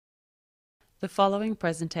The following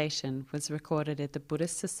presentation was recorded at the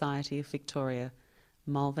Buddhist Society of Victoria,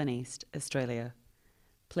 Malvern East, Australia.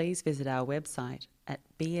 Please visit our website at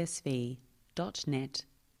bsv.net.au.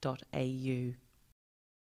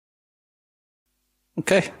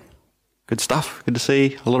 Okay, good stuff. Good to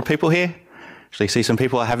see a lot of people here. Actually see some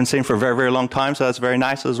people I haven't seen for a very, very long time, so that's very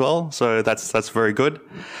nice as well. So that's very good.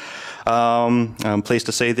 I'm pleased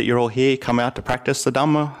to see that you're all here, come out to practice the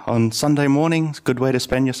Dhamma on Sunday morning. It's a good way to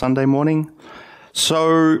spend your Sunday morning.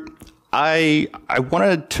 So I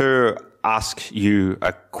wanted to ask you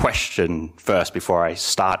a question first before I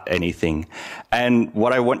start anything. And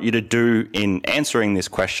what I want you to do in answering this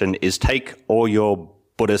question is take all your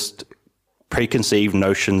Buddhist preconceived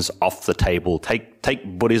notions off the table.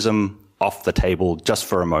 Take Buddhism off the table just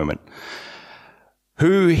for a moment.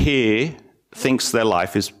 Who here thinks their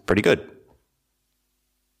life is pretty good?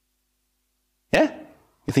 Yeah?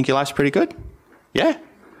 You think your life's pretty good? Yeah?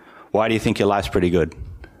 Why do you think your life's pretty good?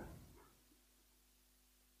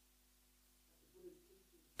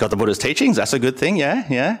 Got the Buddha's teachings? That's a good thing, yeah?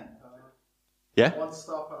 Yeah? Yeah? I want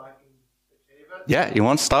stuff and I can achieve it. Yeah, you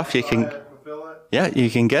want stuff, you can... Yeah, you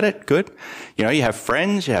can get it, good. You know, you have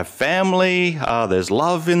friends, you have family, there's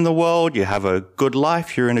love in the world, you have a good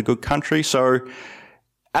life, you're in a good country. So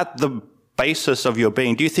at the basis of your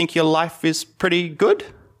being, do you think your life is pretty good?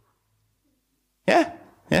 Yeah,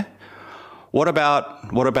 yeah. What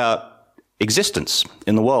about existence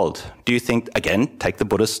in the world? Do you think, again, I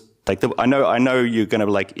know you're going to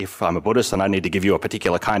be like, if I'm a Buddhist and I need to give you a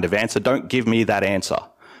particular kind of answer, don't give me that answer.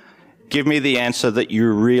 Give me the answer that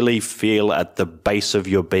you really feel at the base of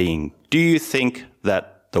your being. Do you think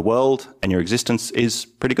that the world and your existence is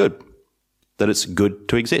pretty good? That it's good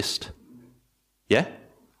to exist? Yeah?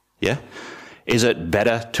 Yeah? Is it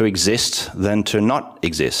better to exist than to not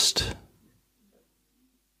exist?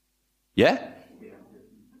 Yeah?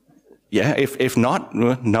 Yeah, if not,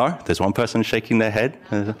 no. There's one person shaking their head.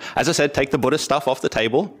 As I said, take the Buddhist stuff off the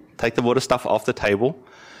table. Take the Buddhist stuff off the table.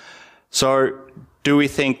 So, do we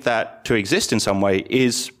think that to exist in some way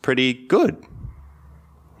is pretty good?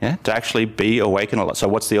 Yeah, to actually be awake and alive. So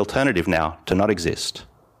what's the alternative now? To not exist.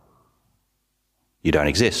 You don't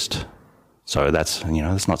exist. So that's,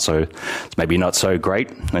 it's maybe not so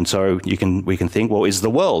great. And so we can think, well, is the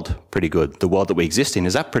world pretty good? The world that we exist in,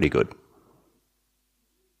 is that pretty good?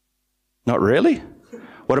 Not really?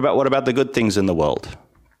 What about the good things in the world?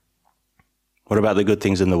 What about the good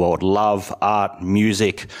things in the world? Love, art,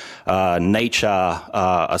 music, nature,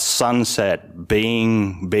 a sunset,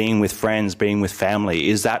 being with friends, being with family.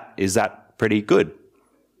 Is that pretty good?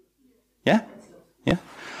 Yeah? Yeah?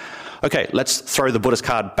 Okay, let's throw the Buddhist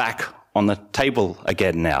card back on the table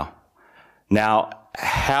again now. Now,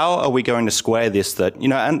 how are we going to square this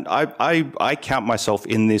and I count myself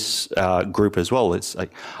in this group as well. It's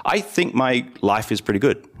like, I think my life is pretty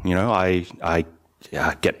good. I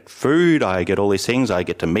get food, I get all these things, I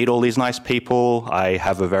get to meet all these nice people, I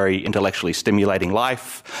have a very intellectually stimulating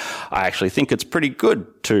life. I actually think it's pretty good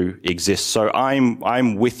to exist. So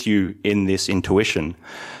I'm with you in this intuition.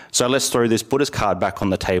 So let's throw this Buddhist card back on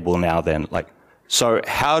the table now then. So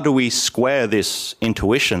how do we square this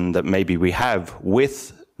intuition that maybe we have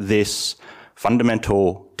with this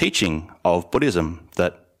fundamental teaching of Buddhism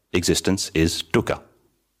that existence is dukkha?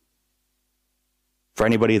 For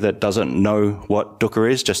anybody that doesn't know what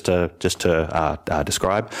dukkha is, just to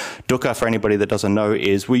describe, dukkha, for anybody that doesn't know,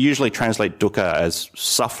 is we usually translate dukkha as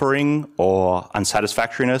suffering or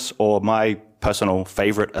unsatisfactoriness, or my personal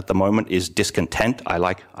favorite at the moment is discontent. I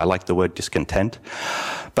like the word discontent.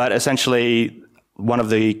 But essentially, one of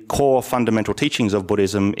the core fundamental teachings of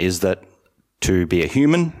Buddhism is that to be a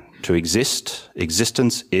human, to exist,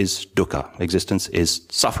 existence is dukkha. Existence is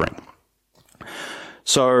suffering.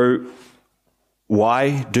 So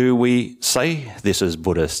why do we say this as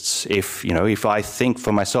Buddhists? If I think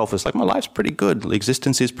for myself, it's like my life's pretty good,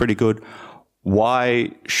 existence is pretty good,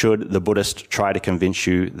 why should the Buddhist try to convince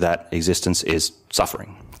you that existence is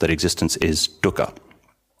suffering, that existence is dukkha?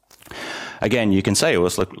 Again, you can say, well,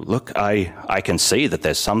 look, I can see that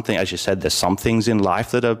there's something, as you said, there's some things in life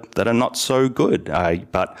that are not so good.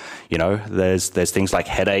 But there's things like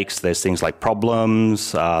headaches, there's things like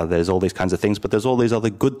problems, there's all these kinds of things, but there's all these other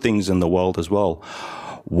good things in the world as well.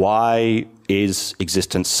 Why is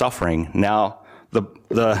existence suffering? Now, the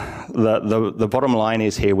bottom line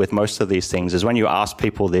is here with most of these things is when you ask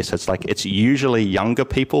people this, it's usually younger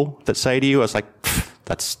people that say to you, it's like,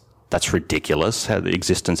 that's ridiculous.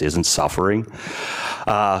 Existence isn't suffering.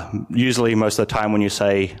 Usually, most of the time when you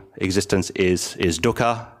say existence is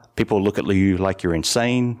dukkha, People look at you like you're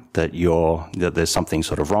insane, that there's something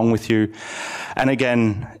sort of wrong with you. And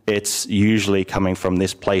again, it's usually coming from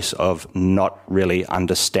this place of not really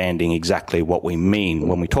understanding exactly what we mean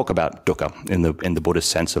when we talk about dukkha in the Buddhist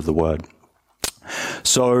sense of the word.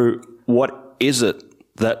 So what is it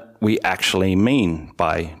that we actually mean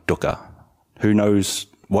by dukkha? Who knows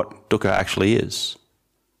what dukkha actually is?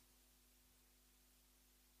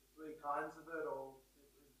 Three kinds of it, or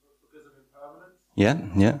because of impermanence.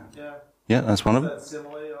 Yeah, that's one of them. That's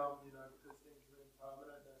similarly, because things are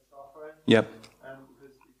impermanent, they're suffering. Yep. And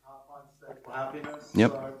because you can't find stable happiness.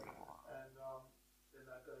 Yep. So, then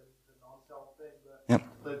that goes into the non-self thing. But Yep.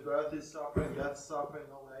 the birth is suffering, death is suffering,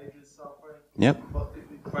 old age is suffering. Yep. What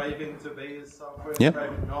craving to be is suffering. Yep.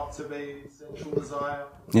 Craving not to be, sensual desire.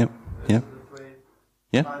 Yep. Yep. The three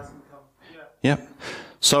Yep. kinds become. Yep.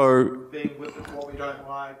 So. Being with what we don't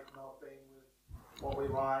like, not being with what we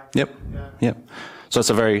like. Yep. Yeah. Yep. So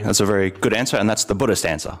that's a very good answer, and that's the Buddhist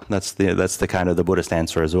answer. That's the kind of the Buddhist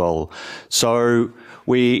answer as well. So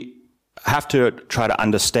we have to try to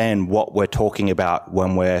understand what we're talking about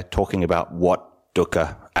when we're talking about what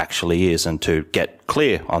dukkha actually is, and to get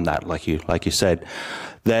clear on that, like you said.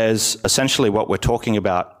 There's essentially what we're talking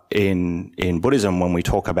about in Buddhism when we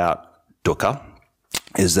talk about dukkha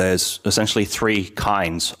is there's essentially three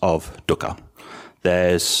kinds of dukkha.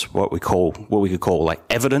 There's what we could call like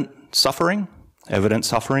evident suffering.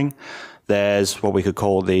 There's what we could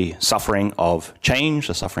call the suffering of change,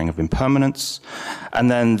 the suffering of impermanence.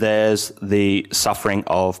 And then there's the suffering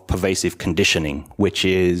of pervasive conditioning, which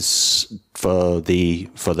is for the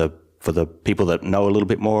people that know a little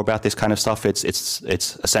bit more about this kind of stuff, it's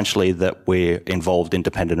essentially that we're involved in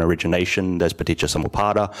dependent origination. There's paticca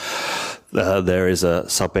samuppada. There is a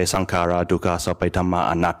sabbe sankhara dukkha, sabbe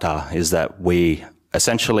dhamma anatta, is that we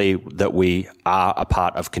are a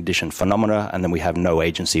part of conditioned phenomena, and then we have no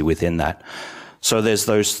agency within that. So there's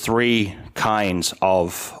those three kinds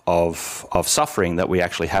of suffering that we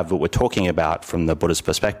actually have that we're talking about from the Buddhist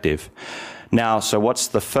perspective. Now, so what's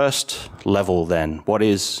the first level then? What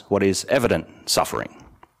is evident suffering?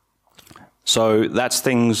 So that's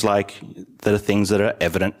things like the things that are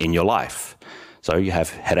evident in your life. So you have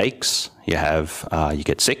headaches, you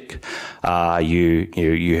get sick,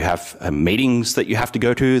 you have meetings that you have to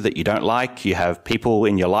go to that you don't like, you have people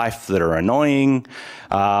in your life that are annoying.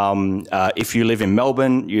 If you live in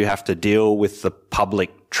Melbourne, you have to deal with the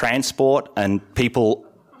public transport and people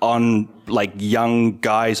like young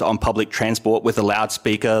guys on public transport with a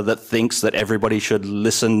loudspeaker that thinks that everybody should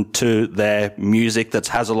listen to their music that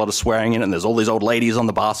has a lot of swearing in it, and there's all these old ladies on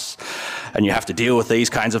the bus, and you have to deal with these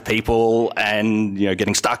kinds of people and,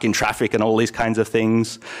 getting stuck in traffic and all these kinds of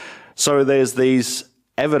things. So there's these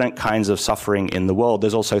evident kinds of suffering in the world.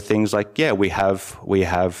 There's also things like, we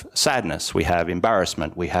have sadness, we have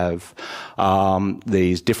embarrassment, we have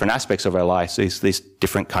these different aspects of our lives, these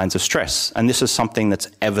different kinds of stress. And this is something that's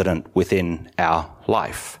evident within our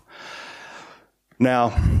life.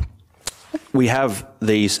 Now, we have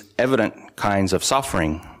these evident kinds of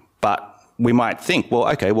suffering, but we might think,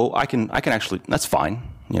 I can actually, that's fine.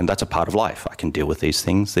 That's a part of life. I can deal with these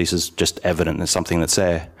things. This is just evident. There's something that's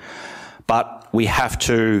there. But we have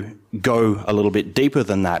to go a little bit deeper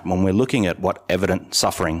than that when we're looking at what evident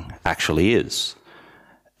suffering actually is.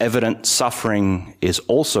 Evident suffering is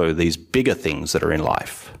also these bigger things that are in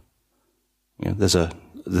life.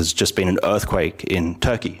 There's just been an earthquake in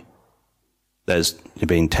Turkey. There's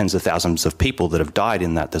been tens of thousands of people that have died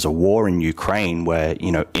in that. There's a war in Ukraine where,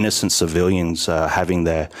 innocent civilians are having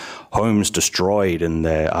their homes destroyed and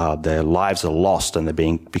their lives are lost and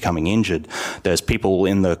they're becoming injured. There's people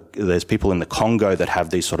in the Congo that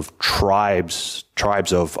have these sort of tribes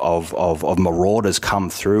of marauders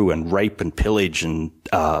come through and rape and pillage and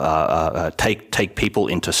take people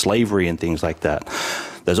into slavery and things like that.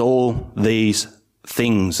 There's all these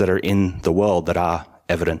things that are in the world that are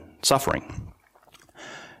evident suffering.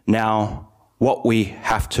 Now, what we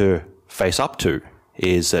have to face up to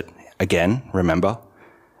is that, again, remember,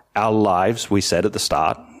 our lives, we said at the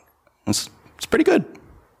start, it's pretty good.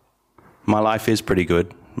 My life is pretty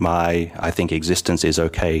good. I think existence is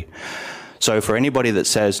okay. So for anybody that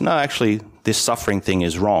says, no, actually, this suffering thing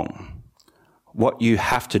is wrong, what you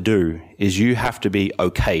have to do is you have to be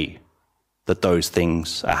okay that those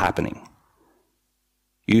things are happening.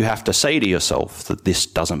 You have to say to yourself that this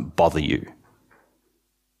doesn't bother you.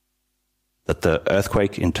 That the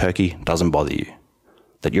earthquake in Turkey doesn't bother you.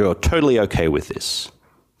 That you're totally okay with this.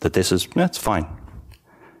 That that's fine.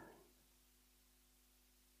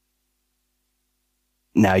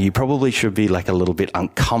 Now, you probably should be like a little bit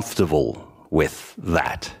uncomfortable with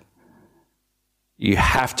that. You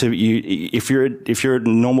have to, if you're a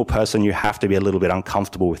normal person, you have to be a little bit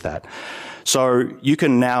uncomfortable with that. So you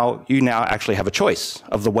now actually have a choice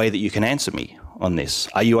of the way that you can answer me on this.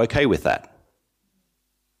 Are you okay with that?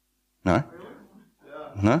 No?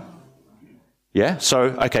 No? Yeah?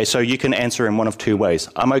 So you can answer in one of two ways.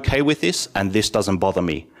 I'm okay with this, and this doesn't bother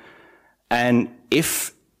me. And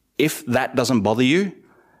if that doesn't bother you,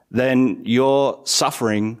 then you're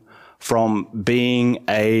suffering from being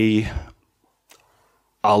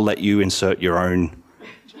I'll let you insert your own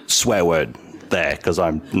swear word there, because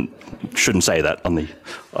I shouldn't say that on the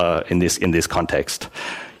in this context.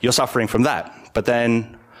 You're suffering from that.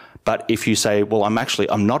 But if you say, well, I'm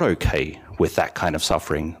not okay with that kind of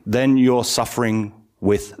suffering, then you're suffering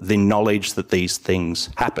with the knowledge that these things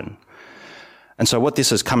happen. And so what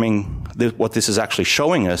this is actually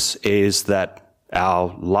showing us is that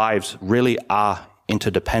our lives really are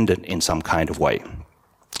interdependent in some kind of way.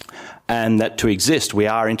 And that to exist, we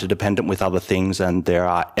are interdependent with other things, and there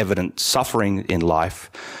are evident suffering in life.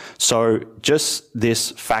 So just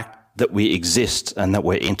this fact that we exist and that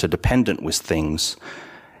we're interdependent with things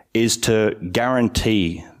is to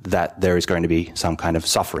guarantee that there is going to be some kind of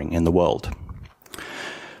suffering in the world.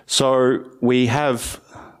 So we have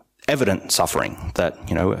evident suffering that,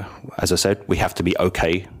 as I said, we have to be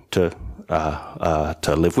okay to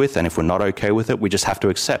live with, and if we're not okay with it, we just have to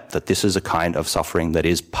accept that this is a kind of suffering that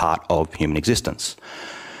is part of human existence.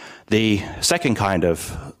 The second kind of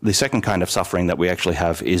suffering that we actually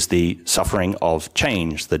have is the suffering of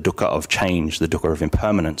change, the dukkha of change, the dukkha of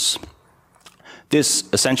impermanence. This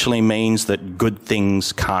essentially means that good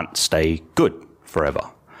things can't stay good forever.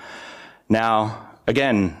 Now,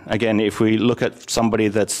 again, if we look at somebody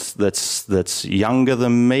that's younger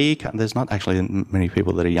than me, there's not actually many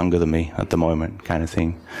people that are younger than me at the moment, kind of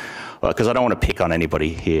thing. Because I don't want to pick on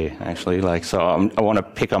anybody here, actually. I want to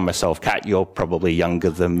pick on myself. Kat, you're probably younger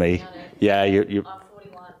than me. No. Yeah, you're. I'm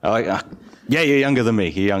 41. Oh, yeah, you're younger than me.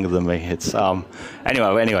 It's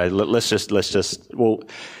anyway. Let's just. Well,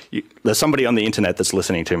 there's somebody on the internet that's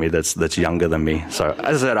listening to me that's younger than me. So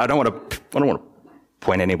as I said, I don't want to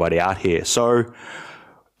point anybody out here. So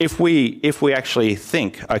if we actually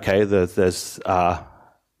think, okay, there's a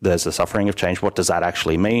suffering of change, what does that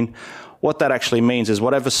actually mean? What that actually means is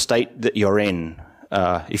whatever state that you're in,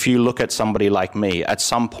 if you look at somebody like me, at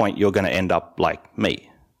some point you're going to end up like me.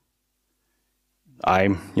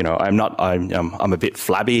 I'm a bit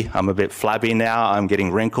flabby. I'm a bit flabby now. I'm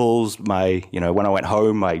getting wrinkles. When I went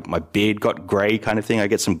home, my beard got grey kind of thing. I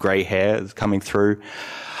get some grey hair coming through.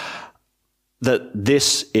 That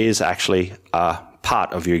this is actually a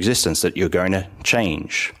part of your existence that you're going to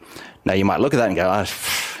change. Now you might look at that and go,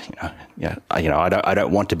 I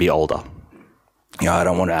don't want to be older. I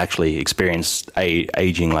don't want to actually experience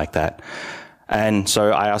aging like that. And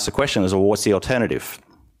so I asked the question, well, what's the alternative?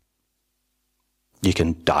 You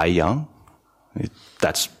can die young.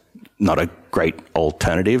 That's not a great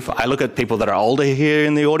alternative. I look at people that are older here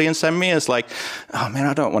in the audience than me. It's like, oh man,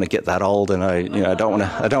 I don't want to get that old, and I don't want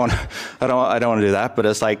to do that. But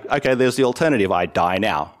it's like, okay, there's the alternative. I die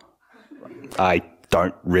now. I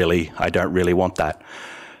don't really want that.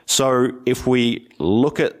 So if we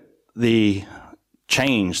look at the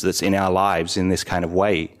change that's in our lives in this kind of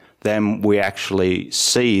way, then we actually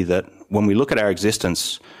see that when we look at our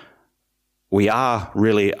existence, we are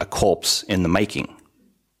really a corpse in the making.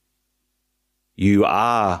 You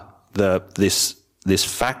are this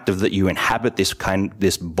fact of that you inhabit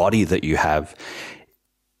this body that you have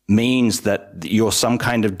means that you're some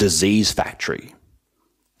kind of disease factory,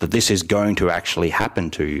 that this is going to actually happen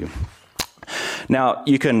to you. Now,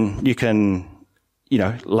 you can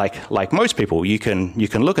like most people, you can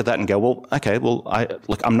look at that and go, well, okay, well,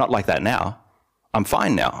 I'm not like that now. I'm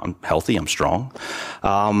fine now. I'm healthy. I'm strong.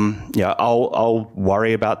 I'll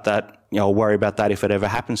worry about that. I'll worry about that if it ever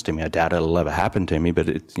happens to me. I doubt it'll ever happen to me, but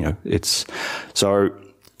it's so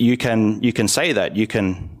you can say that, you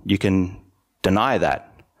can deny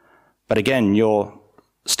that, but again, you're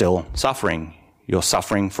still suffering. You're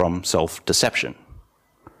suffering from self-deception.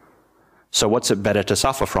 So what's it better to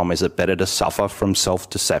suffer from? Is it better to suffer from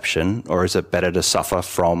self-deception, or is it better to suffer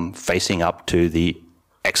from facing up to the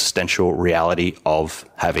existential reality of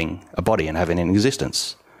having a body and having an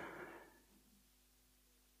existence?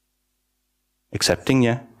 Accepting,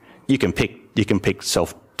 yeah. You can pick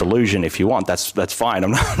self-delusion if you want. That's fine.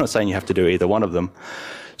 I'm not saying you have to do either one of them.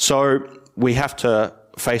 So we have to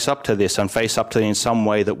face up to this, and face up to it in some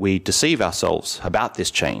way that we deceive ourselves about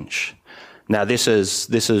this change. Now, this is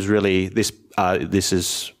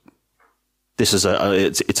this is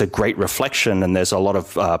it's a great reflection, and there's a lot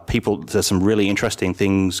of people. There's some really interesting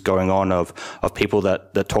things going on of people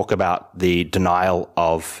that talk about the denial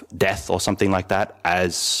of death or something like that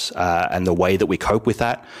as and the way that we cope with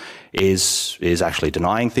that is actually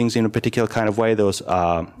denying things in a particular kind of way. There was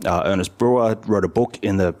Ernest Brewer wrote a book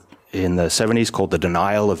in the 70s called The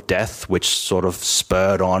Denial of Death, which sort of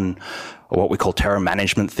spurred on what we call terror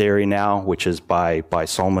management theory now, which is by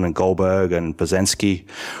Solomon and Goldberg and Brzezinski,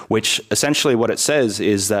 which essentially what it says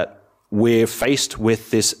is that we're faced with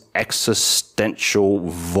this existential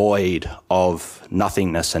void of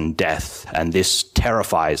nothingness and death, and this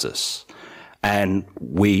terrifies us. And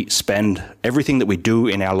we spend everything that we do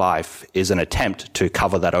in our life is an attempt to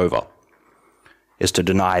cover that over, is to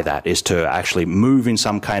deny that, is to actually move in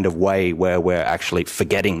some kind of way where we're actually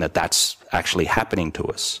forgetting that that's actually happening to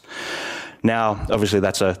us. Now, obviously,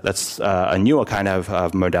 that's a newer kind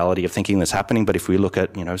of modality of thinking that's happening. But if we look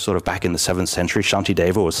at, sort of back in the 7th century,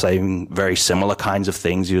 Shantideva was saying very similar kinds of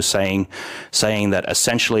things. He was saying that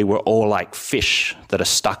essentially we're all like fish that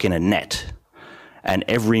are stuck in a net, and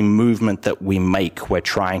every movement that we make, we're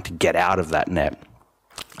trying to get out of that net.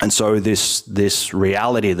 And so this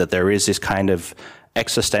reality that there is this kind of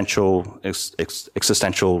existential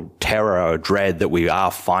terror or dread that we are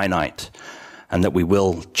finite and that we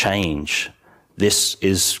will change,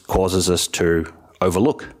 this causes us to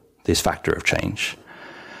overlook this factor of change.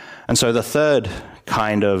 And so the third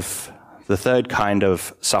kind of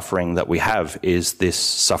suffering that we have is this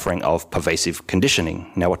suffering of pervasive conditioning.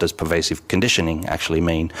 Now, what does pervasive conditioning actually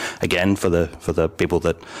mean? Again, for the people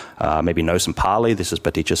that maybe know some Pali, this is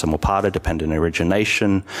paticca samuppada, dependent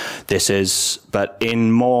origination. But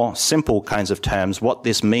in more simple kinds of terms, what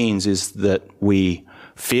this means is that we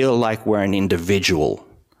feel like we're an individual,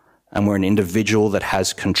 and we're an individual that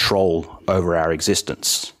has control over our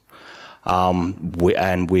existence.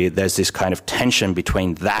 There's this kind of tension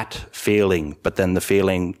between that feeling, but then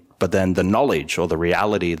the knowledge or the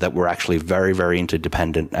reality that we're actually very, very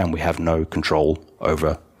interdependent and we have no control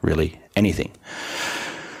over really anything.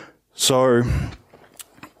 So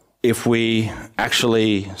if we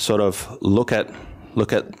actually sort of look at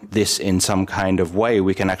this in some kind of way,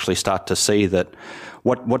 we can actually start to see that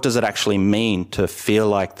what does it actually mean to feel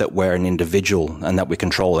like that we're an individual and that we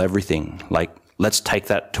control everything? Like, let's take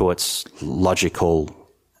that to its logical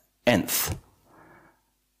nth.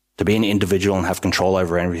 To be an individual and have control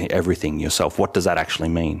over everything yourself, what does that actually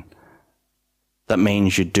mean? That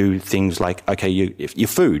means you do things like, okay, if your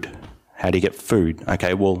food, how do you get food?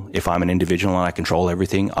 Okay, well, if I'm an individual and I control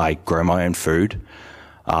everything, I grow my own food,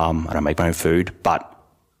 and I make my own food, but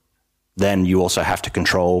then you also have to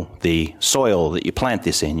control the soil that you plant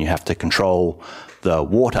this in. You have to control the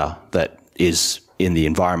water that is in the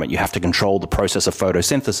environment. You have to control the process of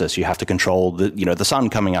photosynthesis. You have to control the sun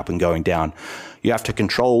coming up and going down. You have to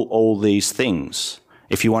control all these things.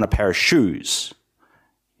 If you want a pair of shoes,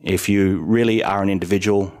 if you really are an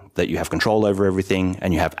individual that you have control over everything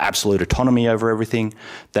and you have absolute autonomy over everything,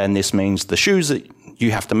 then this means the shoes that you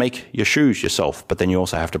have to make your shoes yourself, but then you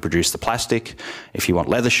also have to produce the plastic. If you want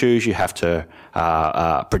leather shoes, you have to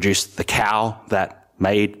produce the cow that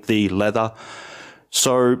made the leather.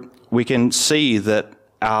 So we can see that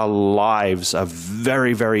our lives are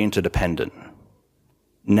very, very interdependent.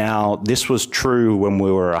 Now, this was true when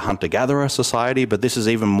we were a hunter-gatherer society, but this is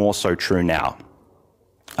even more so true now.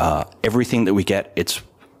 Everything that we get,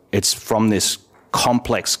 it's from this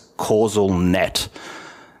complex causal net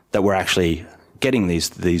that we're actually getting these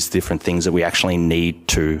different things that we actually need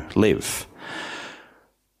to live.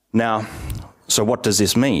 Now, so what does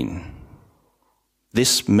this mean?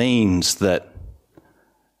 This means that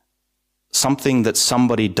something that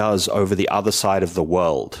somebody does over the other side of the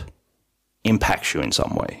world impacts you in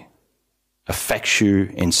some way, affects you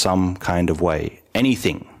in some kind of way.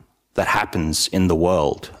 Anything that happens in the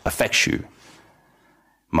world affects you.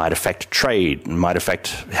 Might affect trade, might affect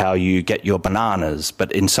how you get your bananas,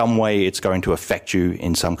 but in some way it's going to affect you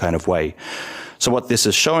in some kind of way. So what this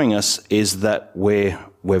is showing us is that we're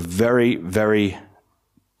very, very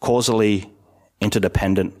causally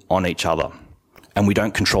interdependent on each other, and we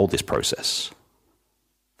don't control this process.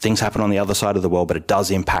 Things happen on the other side of the world, but it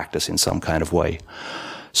does impact us in some kind of way.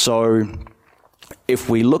 So if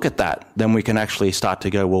we look at that, then we can actually start to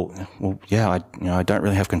go, well, yeah, I don't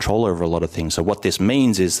really have control over a lot of things. So what this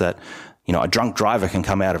means is that, a drunk driver can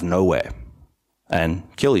come out of nowhere and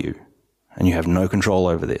kill you, and you have no control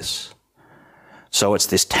over this. So it's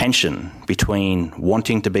this tension between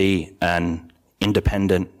wanting to be an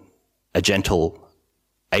independent, a gentle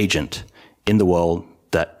agent in the world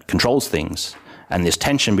that controls things, and this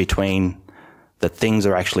tension between that things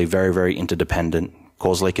are actually very, very interdependent,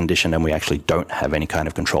 causally conditioned, and we actually don't have any kind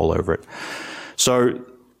of control over it. So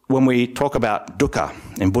when we talk about dukkha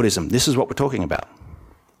in Buddhism, this is what we're talking about.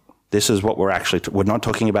 This is what we're not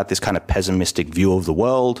talking about this kind of pessimistic view of the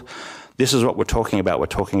world. This is what we're talking about.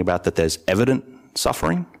 We're talking about that there's evident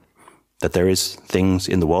suffering, that there is things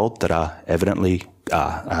in the world that are evidently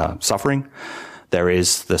suffering. There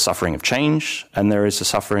is the suffering of change, and there is the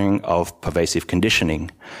suffering of pervasive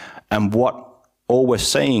conditioning. And what all we're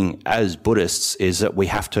saying as Buddhists is that we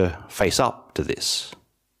have to face up to this,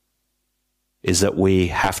 is that we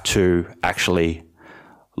have to actually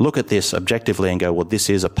look at this objectively and go, well, this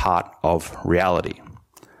is a part of reality.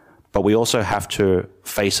 But we also have to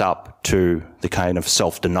face up to the kind of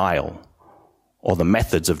self-denial or the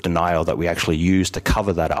methods of denial that we actually use to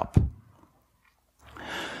cover that up.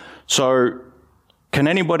 So can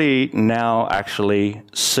anybody now actually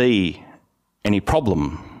see any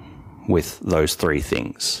problem with those three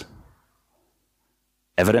things?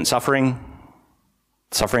 Evident suffering,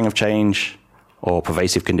 suffering of change, or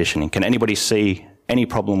pervasive conditioning. Can anybody see any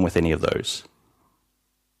problem with any of those?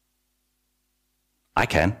 I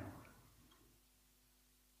can.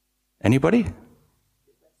 Anybody?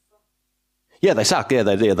 Yeah, they suck. Yeah,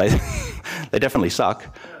 they definitely suck.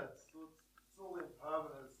 Yeah, it's all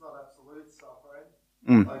impermanent. It's not absolute suffering.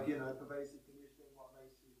 Like, pervasive conditioning, what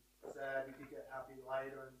makes you sad, you could get happy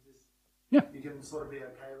later, and just you can sort of be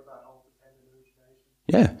okay with that whole dependent origination.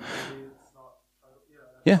 Yeah. Maybe it's not,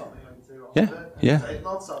 Yeah. something I can do wrong Yeah. with it. Yeah. It's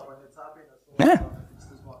not suffering, it's happiness. Yeah. It's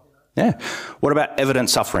just what, Yeah. What about evident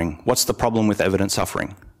suffering? What's the problem with evident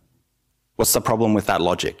suffering? What's the problem with that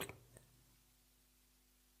logic?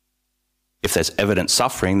 If there's evident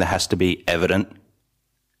suffering, there has to be evident.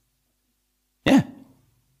 Yeah.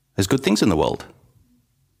 There's good things in the world.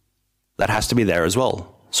 That has to be there as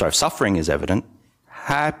well. So if suffering is evident,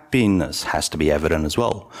 happiness has to be evident as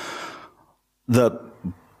well.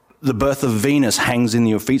 The birth of Venus hangs in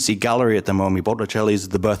the Uffizi Gallery at the moment. Botticelli is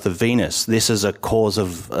the birth of Venus. This is a cause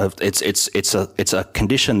of it's a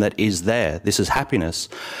condition that is there. This is happiness.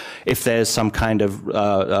 If there's some kind of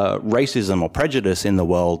racism or prejudice in the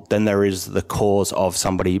world, then there is the cause of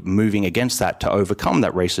somebody moving against that to overcome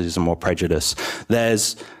that racism or prejudice.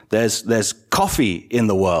 There's coffee in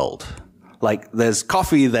the world. Like, there's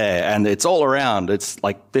coffee there and it's all around. It's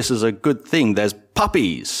like, this is a good thing. There's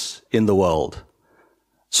puppies in the world.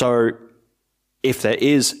 So if there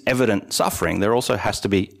is evident suffering, there also has to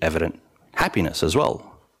be evident happiness as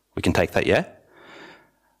well. We can take that, yeah?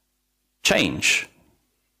 Change.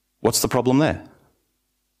 What's the problem there?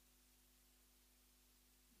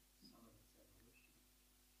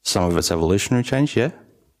 Some of it's evolutionary change, yeah?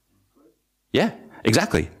 Yeah,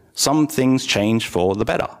 exactly. Some things change for the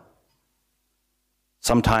better.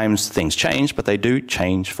 Sometimes things change, but they do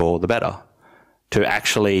change for the better. To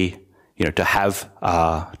actually, to have,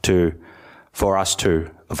 for us to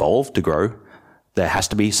evolve, to grow, there has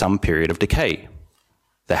to be some period of decay.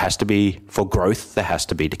 There has to be, for growth, there has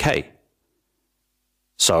to be decay.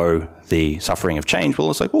 So the suffering of change, well,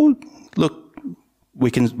 it's like, well, look, we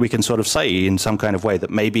can sort of say in some kind of way that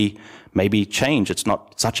maybe change, it's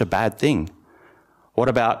not such a bad thing. What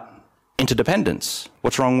about interdependence?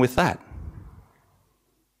 What's wrong with that?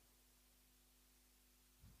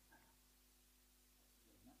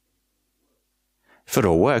 If it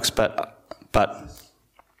all works, but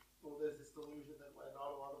well, there's this delusion that we're not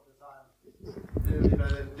a lot of the time.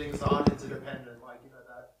 That things aren't interdependent, like,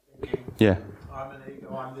 that thinking, yeah. I'm an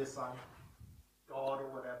ego, I'm this, I'm God or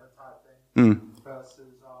whatever type thing,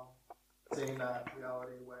 versus seeing that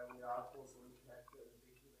reality where we are causally connected and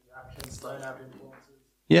thinking that actions don't have influences.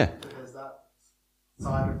 Yeah. So there's that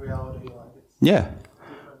side of reality, like it's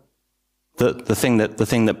different. The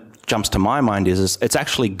thing that jumps to my mind is it's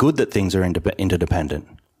actually good that things are interdependent.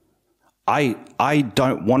 I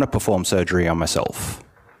don't want to perform surgery on myself.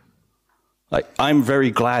 Like, I'm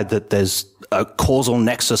very glad that there's a causal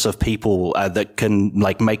nexus of people that can,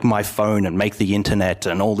 like, make my phone and make the internet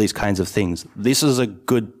and all these kinds of things. This is a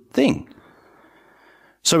good thing.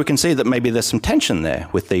 So we can see that maybe there's some tension there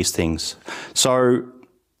with these things. So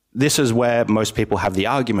this is where most people have the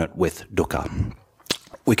argument with dukkha.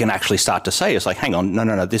 We can actually start to say, it's like, hang on,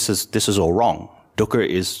 no, this is all wrong. Dukkha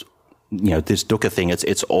is, this dukkha thing,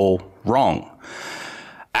 it's all wrong.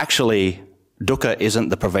 Actually, dukkha isn't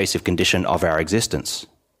the pervasive condition of our existence.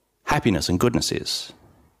 Happiness and goodness is.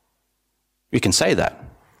 We can say that.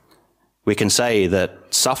 We can say that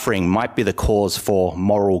suffering might be the cause for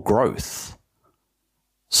moral growth.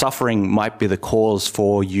 Suffering might be the cause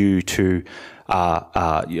for you to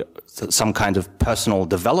some kind of personal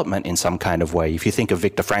development in some kind of way. If you think of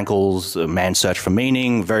Viktor Frankl's Man's Search for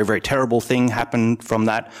Meaning, very, very terrible thing happened from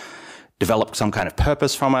that. develop some kind of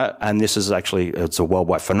purpose from it, and this is actually, it's a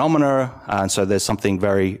worldwide phenomena, and so there's something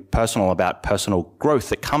very personal about personal growth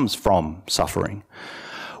that comes from suffering.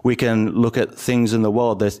 We can look at things in the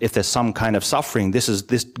world, if there's some kind of suffering,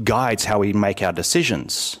 this guides how we make our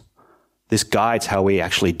decisions. This guides how we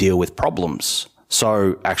actually deal with problems.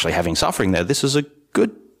 So actually having suffering there, this is a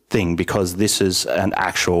good thing because this is an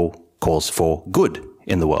actual cause for good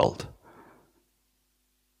in the world.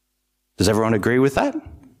 Does everyone agree with that?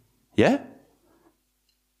 Yeah?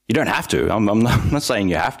 You don't have to. I'm not saying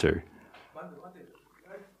you have to. Where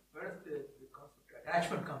the concept of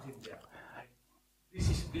attachment comes in there? This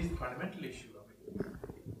is the fundamental issue.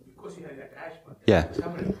 Because you have attachment, Yeah.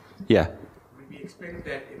 suffering. Yeah. We expect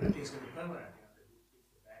that everything is going to be permanent.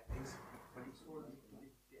 The bad things, but it's all the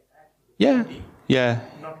attachment. Yeah.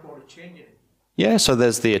 Not going to change anything. Yeah, so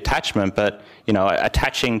there's the attachment, but,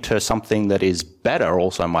 attaching to something that is better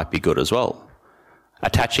also might be good as well.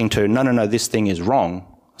 Attaching to, no, this thing is wrong,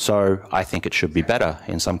 so I think it should be better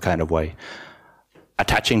in some kind of way.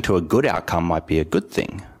 Attaching to a good outcome might be a good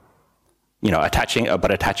thing. Attaching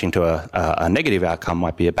to a negative outcome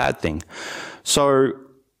might be a bad thing. So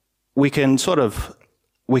we can sort of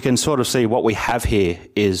see what we have here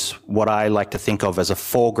is what I like to think of as a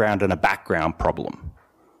foreground and a background problem.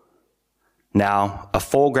 Now, a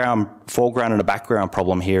foreground and a background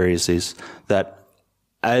problem here is that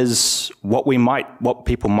as what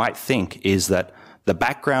people might think is that the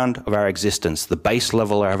background of our existence, the base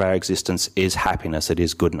level of our existence is happiness, it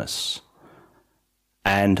is goodness.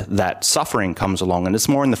 And that suffering comes along and it's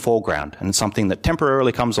more in the foreground and it's something that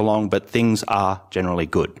temporarily comes along, but things are generally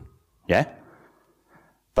good. Yeah?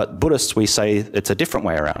 But Buddhists, we say it's a different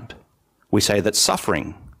way around. We say that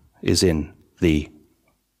suffering is in the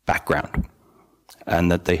background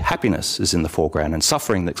and that the happiness is in the foreground and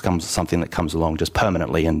suffering something that comes along just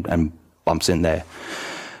permanently and bumps in there.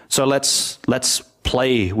 So let's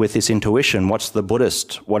play with this intuition. What is the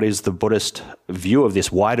Buddhist view of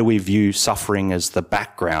this? Why do we view suffering as the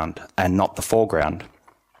background and not the foreground?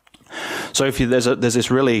 So there's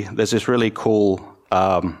this really cool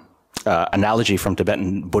analogy from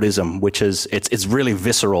Tibetan Buddhism, which is it's really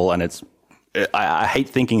visceral and I hate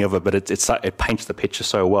thinking of it, but it paints the picture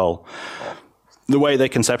so well. The way they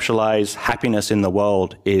conceptualize happiness in the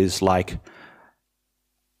world is like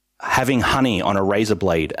having honey on a razor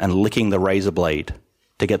blade and licking the razor blade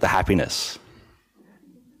to get the happiness.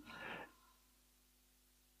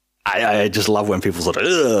 I just love when people sort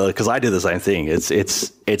of, because I do the same thing.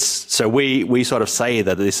 So we sort of say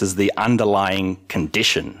that this is the underlying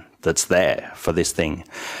condition that's there for this thing.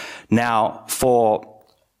 Now, for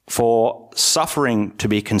suffering to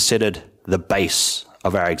be considered the base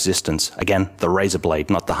of our existence, again, the razor blade,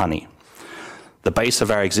 not the honey, the base of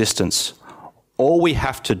our existence, all we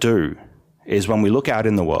have to do is when we look out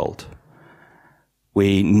in the world,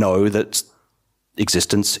 we know that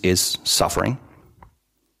existence is suffering.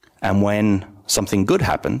 And when something good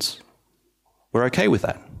happens, we're okay with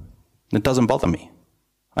that. It doesn't bother me.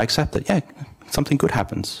 I accept it. Yeah, something good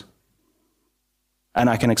happens. And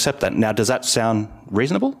I can accept that. Now, does that sound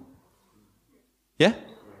reasonable? Yeah?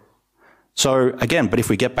 So again, but if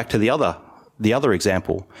we get back to the other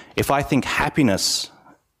example, if I think happiness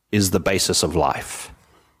is the basis of life,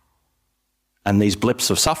 and these blips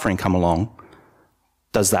of suffering come along,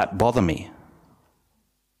 does that bother me?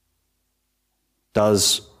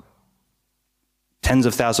 Does tens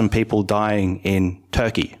of thousands of people dying in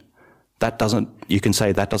Turkey, you can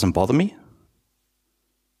say that doesn't bother me?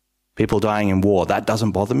 People dying in war, that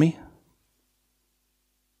doesn't bother me?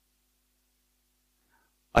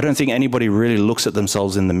 I don't think anybody really looks at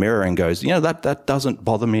themselves in the mirror and goes, that doesn't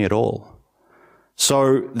bother me at all.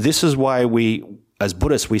 So this is why we, as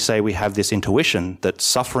Buddhists, we say we have this intuition that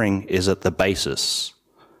suffering is at the basis,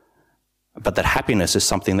 but that happiness is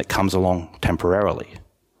something that comes along temporarily.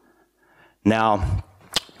 Now,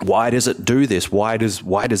 why does it do this? Why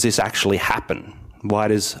does this actually happen?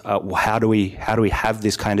 How do we have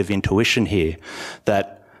this kind of intuition here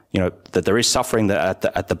that that there is suffering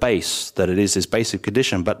at the base, that it is this basic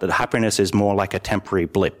condition, but that happiness is more like a temporary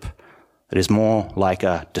blip. It is more like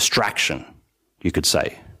a distraction, you could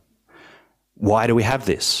say. Why do we have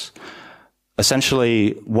this?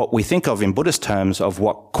 Essentially, what we think of in Buddhist terms of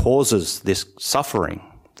what causes this suffering,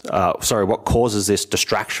 what causes this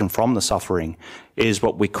distraction from the suffering is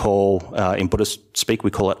what we call, in Buddhist speak,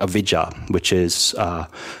 we call it avidya, which is,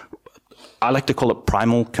 I like to call it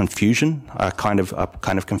primal confusion, a kind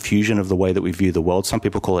of confusion of the way that we view the world. Some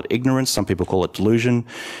people call it ignorance, some people call it delusion.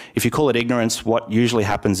 If you call it ignorance, what usually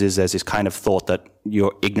happens is there's this kind of thought that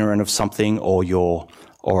you're ignorant of something or you're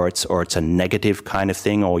or it's a negative kind of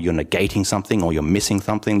thing, or you're negating something, or you're missing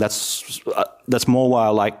something. That's more why I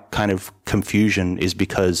like kind of confusion, is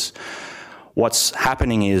because what's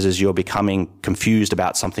happening is you're becoming confused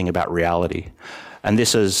about something about reality. And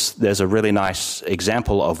there's a really nice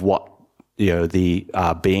example of what, the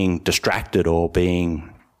being distracted or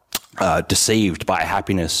being deceived by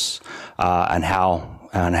happiness, and how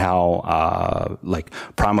like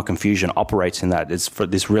primal confusion operates in that. It's for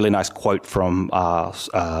this really nice quote from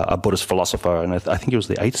a Buddhist philosopher, and I think it was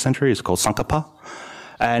the 8th century. It's called Tsongkhapa,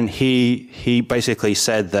 and he basically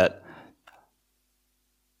said that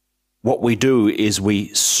what we do is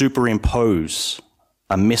we superimpose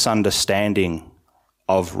a misunderstanding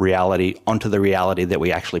of reality onto the reality that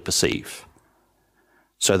we actually perceive.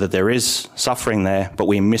 So that there is suffering there, but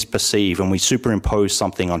we misperceive and we superimpose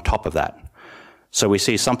something on top of that. So we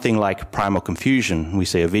see something like primal confusion, we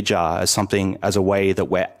see avijja as a way that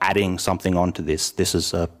we're adding something onto this. This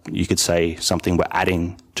is, you could say, something we're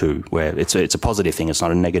adding to, where it's a positive thing, it's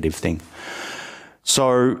not a negative thing.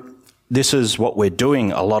 So this is what we're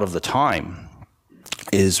doing a lot of the time,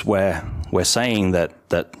 is we're saying that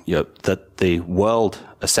the world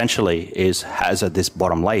essentially has this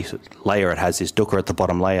bottom layer, it has this dukkha at the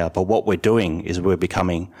bottom layer, but what we're doing is we're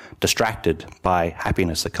becoming distracted by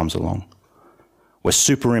happiness that comes along. We're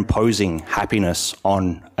superimposing happiness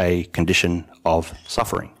on a condition of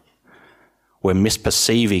suffering. We're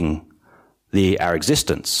misperceiving our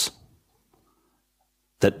existence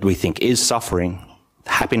that we think is suffering.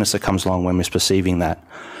 The happiness that comes along, we're misperceiving that.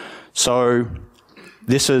 So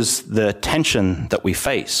this is the tension that we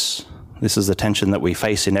face. This is the tension that we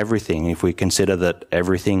face in everything. If we consider that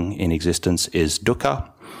everything in existence is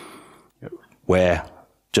dukkha, we're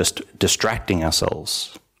just distracting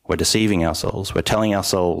ourselves. We're deceiving ourselves. We're telling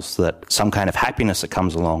ourselves that some kind of happiness that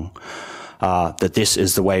comes along, that this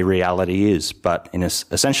is the way reality is. But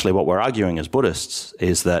essentially what we're arguing as Buddhists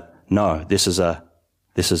is that, no, this is a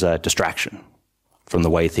distraction from the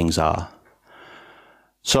way things are.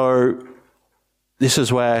 So this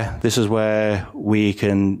is where we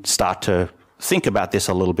can start to think about this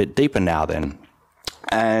a little bit deeper now then.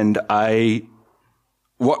 And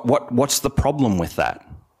what's the problem with that?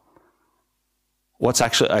 What's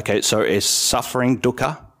actually, okay, so is suffering,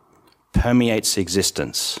 dukkha, permeates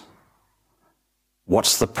existence.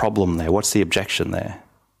 What's the problem there? What's the objection there?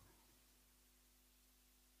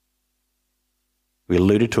 We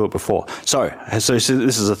alluded to it before. So this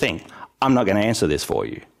is the thing. I'm not going to answer this for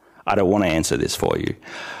you. I don't want to answer this for you.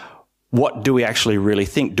 What do we actually really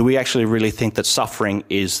think? Do we actually really think that suffering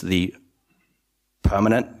is the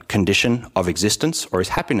permanent condition of existence, or is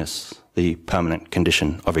happiness the permanent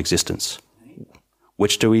condition of existence?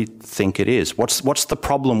 Which do we think it is? What's the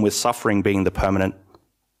problem with suffering being the permanent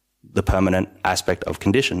aspect of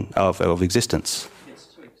condition of existence? It's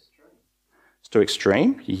too extreme. It's too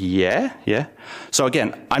extreme? Yeah. So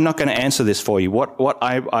again, I'm not going to answer this for you. What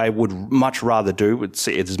I would much rather do, it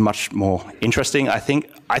is much more interesting, I think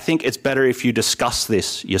it's better if you discuss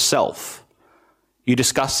this yourself. You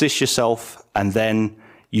discuss this yourself, and then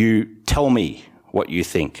you tell me what you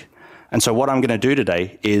think. And so what I'm going to do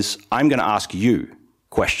today is I'm going to ask you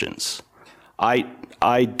questions.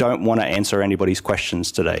 I don't want to answer anybody's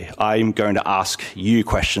questions today. I'm going to ask you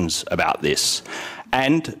questions about this.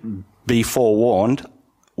 And be forewarned,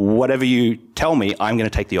 whatever you tell me, I'm going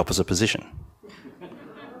to take the opposite position.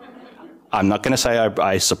 I'm not going to say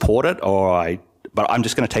I support it, but I'm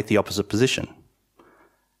just going to take the opposite position.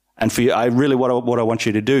 And for you, what I want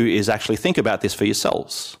you to do is actually think about this for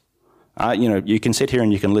yourselves. You can sit here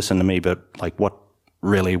and you can listen to me, but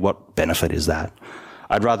what benefit is that?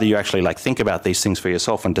 I'd rather you actually think about these things for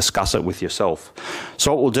yourself and discuss it with yourself.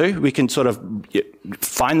 So what we'll do, we can sort of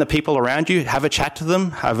find the people around you, have a chat to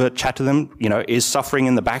them, is suffering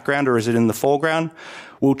in the background or is it in the foreground?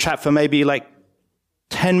 We'll chat for maybe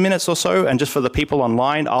 10 minutes or so, and just for the people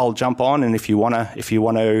online, I'll jump on, and if you want to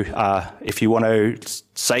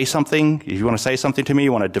say something, if you want to say something to me,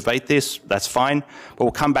 you want to debate this, that's fine. But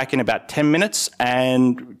we'll come back in about 10 minutes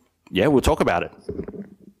and we'll talk about it.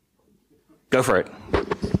 Go for it.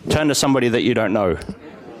 Turn to somebody that you don't know.